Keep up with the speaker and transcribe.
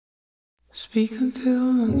Speak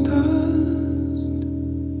until the dust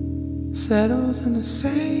settles in the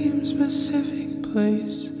same specific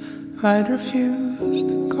place. I'd refuse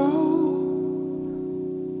to go.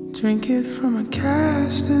 Drink it from a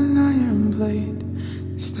cast and iron blade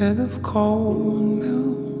instead of cold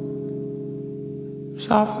milk.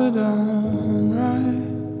 Softer done right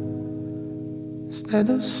instead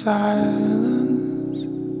of silence.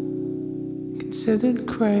 Considered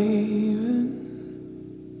craving.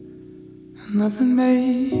 Nothing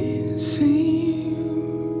made it seem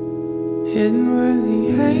hidden where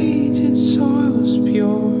the aged soil was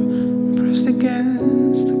pure, pressed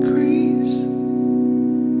against the crease.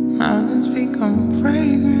 Mountains become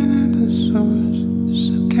fragrant at the source.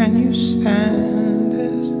 So can you stand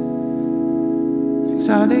this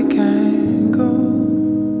exotic angle?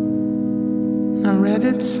 I read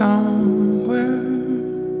it somewhere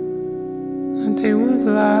that they would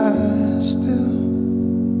last still.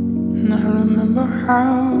 And I remember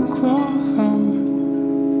how cloth hung,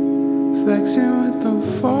 flexing with the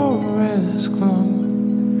forest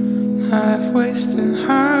clung, half-waist and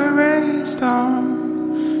high-raised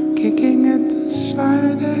arm, kicking at the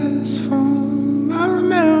slightest foam. I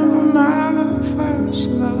remember my first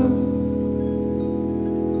love.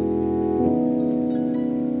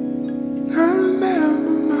 I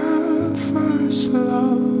remember my first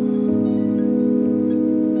love.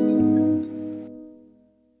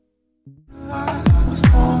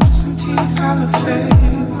 Out of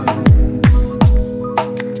favor,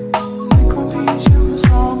 nickel beach, it was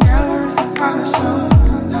all gathering by the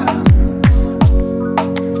sundown.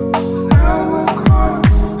 And I woke up,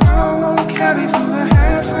 I woke heavy from the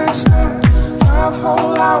half-rest up. 5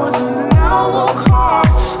 whole hours and then I woke up,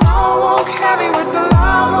 I woke heavy with the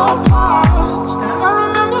lava pause. And I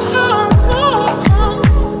remember how I'm close,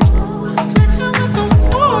 flexing with the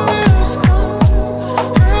forest glow,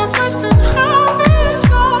 half-rest and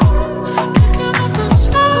high-raised up.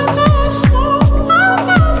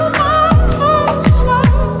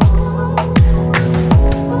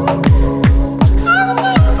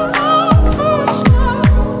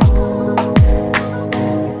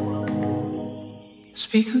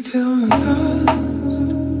 Speak until the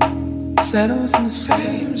dust settles in the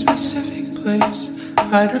same specific place.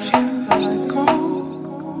 I'd refuse to go.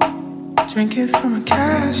 Drink it from a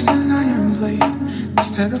cast and iron blade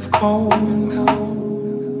instead of cold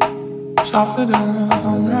milk. Softer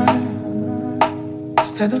done right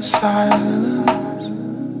instead of silence.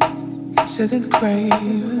 Considered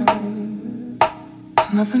craving.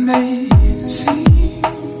 Nothing made it seem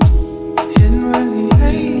hidden where the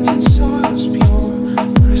aged soil was pure.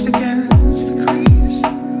 Pressed against the crease,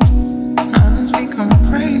 mountains become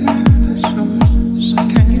fragrant at the source. So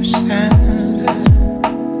can you stand it?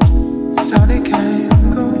 It's how they can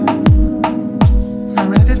go. I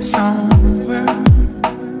read it somewhere